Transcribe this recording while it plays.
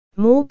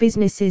More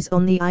businesses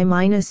on the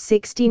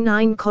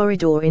I-69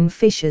 corridor in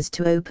Fishers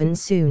to open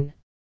soon.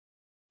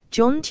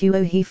 John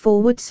Tuohy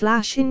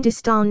 /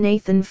 Hindustan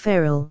Nathan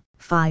Ferrell,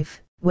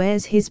 5,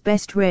 wears his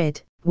best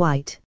red,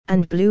 white,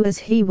 and blue as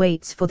he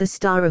waits for the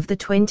star of the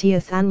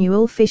 20th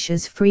annual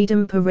Fishers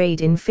Freedom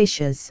Parade in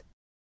Fishers.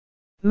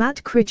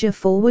 Matt Kridger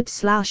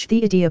 /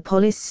 the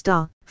Ideopolis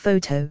Star,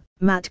 photo,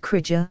 Matt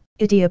Kridger,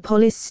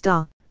 Ideopolis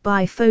Star,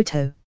 by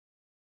photo.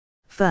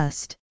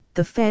 First,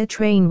 the fair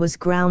train was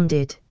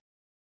grounded.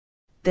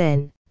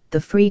 Then,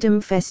 the Freedom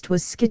Fest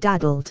was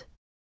skedaddled.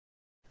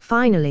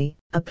 Finally,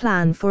 a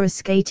plan for a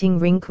skating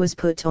rink was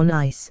put on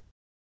ice.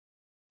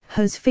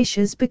 Has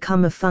Fishers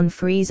become a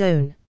fun-free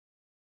zone?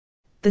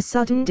 The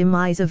sudden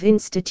demise of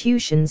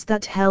institutions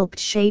that helped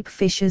shape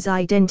Fishers'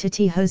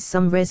 identity has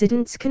some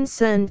residents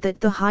concerned that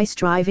the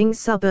high-striving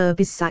suburb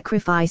is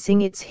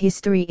sacrificing its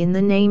history in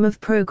the name of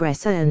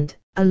progress and,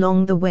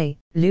 along the way,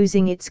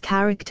 losing its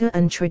character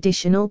and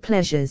traditional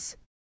pleasures.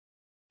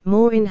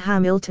 More in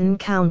Hamilton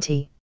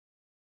County.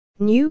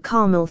 New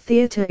Carmel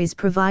Theatre is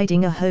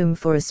providing a home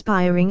for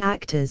aspiring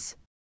actors.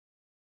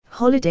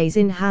 Holidays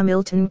in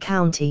Hamilton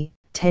County,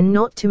 10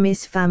 not to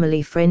miss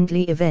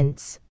family-friendly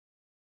events.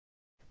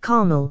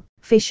 Carmel,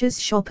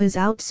 Fishers shoppers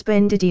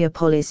outspend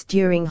Ideopolis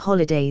during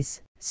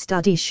holidays,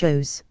 study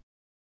shows.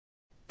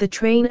 The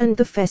train and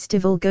the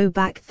festival go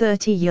back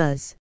 30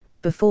 years,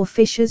 before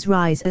Fishers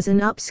rise as an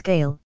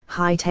upscale,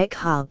 high-tech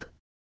hub.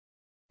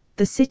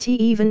 The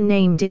city even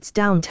named its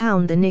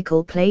downtown the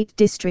Nickel Plate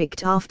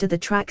District after the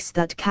tracks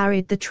that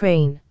carried the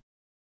train.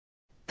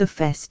 The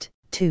fest,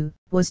 too,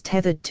 was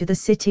tethered to the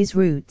city's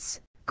roots,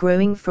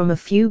 growing from a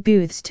few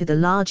booths to the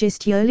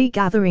largest yearly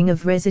gathering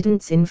of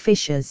residents in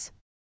Fishers.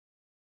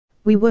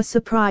 We were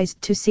surprised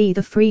to see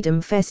the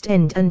Freedom Fest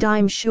end, and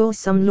I'm sure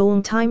some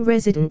long-time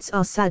residents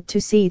are sad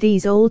to see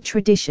these old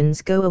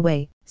traditions go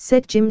away,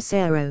 said Jim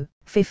Sero,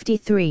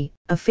 53,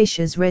 a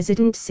Fishers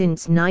resident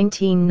since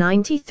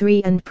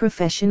 1993 and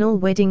professional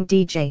wedding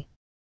DJ.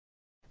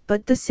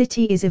 But the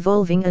city is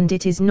evolving and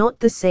it is not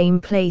the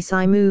same place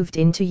I moved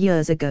into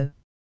years ago.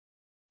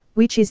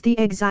 Which is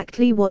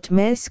exactly what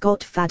Mayor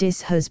Scott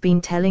Faddis has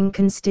been telling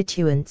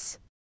constituents.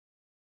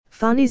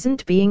 Fun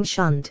isn't being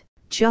shunned,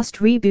 just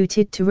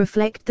rebooted to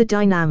reflect the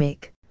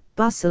dynamic,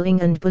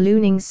 bustling and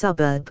ballooning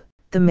suburb,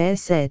 the mayor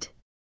said.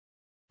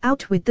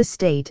 Out with the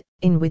staid,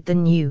 in with the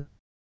new.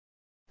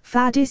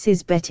 Faddis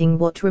is betting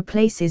what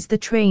replaces the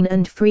train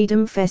and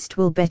Freedom Fest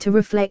will better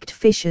reflect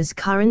Fishers'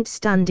 current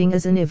standing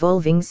as an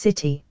evolving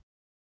city.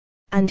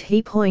 And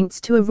he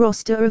points to a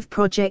roster of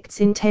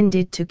projects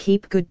intended to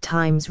keep good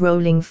times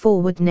rolling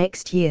forward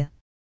next year.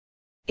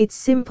 It's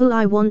simple,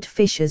 I want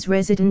Fishers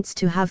residents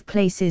to have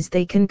places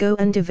they can go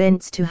and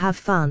events to have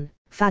fun,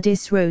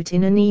 Faddis wrote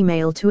in an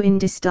email to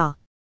IndyStar.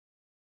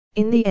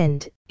 In the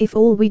end, if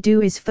all we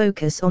do is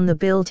focus on the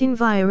built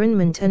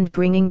environment and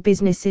bringing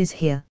businesses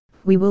here,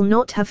 we will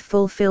not have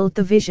fulfilled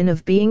the vision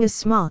of being a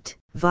smart,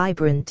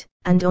 vibrant,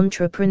 and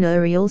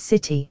entrepreneurial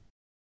city.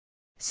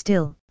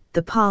 Still,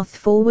 the path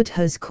forward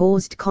has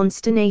caused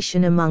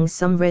consternation among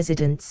some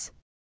residents.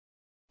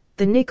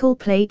 The Nickel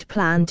Plate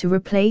plan to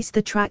replace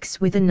the tracks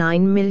with a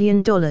 $9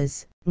 million,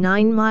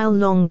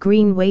 9-mile-long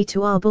greenway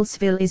to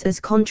Arblesville is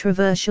as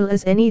controversial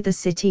as any the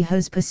city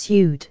has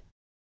pursued.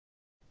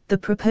 The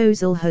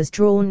proposal has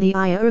drawn the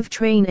ire of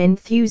train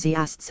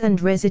enthusiasts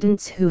and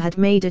residents who had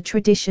made a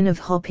tradition of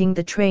hopping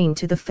the train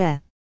to the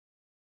fair.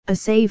 A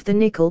Save the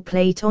Nickel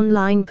Plate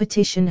online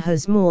petition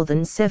has more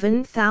than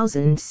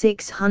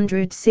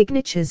 7,600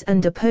 signatures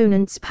and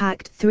opponents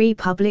packed 3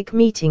 public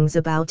meetings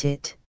about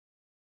it.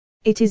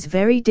 It is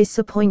very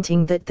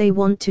disappointing that they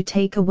want to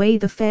take away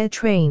the fair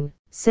train,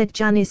 said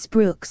Janice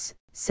Brooks,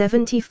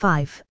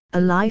 75,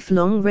 a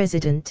lifelong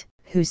resident,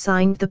 who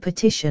signed the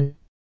petition.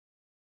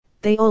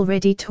 They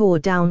already tore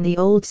down the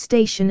old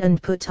station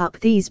and put up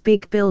these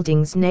big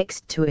buildings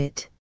next to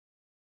it.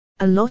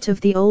 A lot of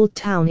the old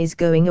town is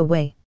going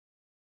away.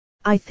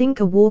 I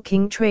think a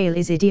walking trail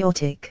is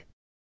idiotic.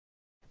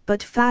 But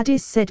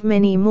Faddis said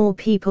many more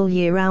people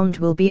year-round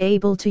will be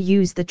able to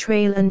use the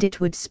trail and it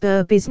would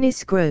spur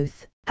business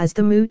growth, as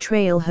the Moo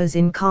Trail has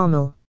in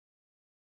Carmel.